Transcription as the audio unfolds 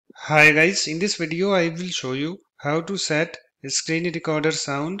Hi guys, in this video I will show you how to set screen recorder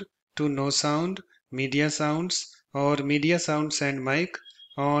sound to no sound, media sounds or media sounds and mic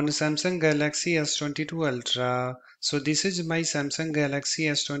on Samsung Galaxy S22 Ultra. So this is my Samsung Galaxy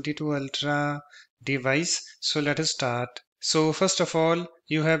S22 Ultra device. So let us start. So first of all,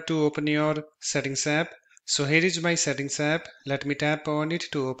 you have to open your settings app. So here is my settings app. Let me tap on it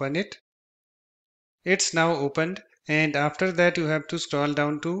to open it. It's now opened, and after that you have to scroll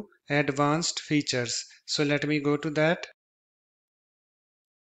down to advanced features. So let me go to that.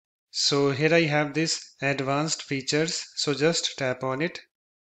 So here I have this advanced features. So just tap on it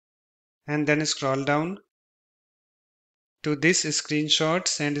and then scroll down to this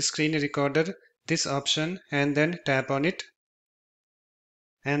screenshots and screen recorder, this option, and then tap on it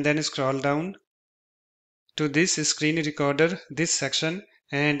and then scroll down to this screen recorder, this section,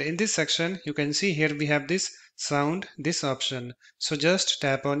 and in this section you can see here we have this sound, this option. So just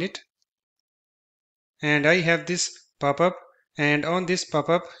tap on it and I have this pop-up, and on this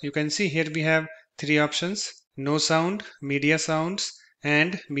pop-up you can see here we have three options: no sound, media sounds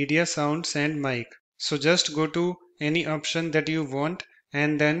and mic. So just go to any option that you want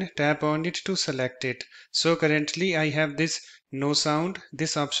and then tap on it to select it. So currently I have this no sound,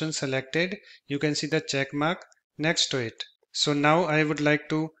 this option selected. You can see the check mark next to it. So now I would like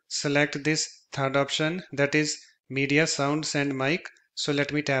to select this third option, that is media sounds and mic. So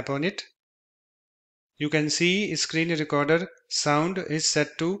let me tap on it. You can see screen recorder sound is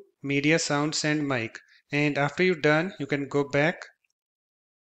set to media sounds and mic, and after you're done you can go back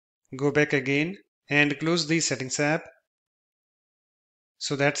again and close the settings app.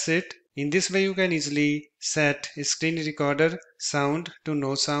 So that's it. In this way you can easily set screen recorder sound to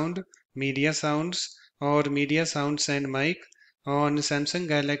no sound, media sounds or media sounds and mic on Samsung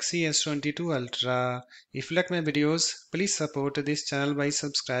Galaxy S22 Ultra. If you like my videos, please support this channel by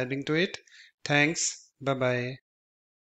subscribing to it. Thanks. Bye bye.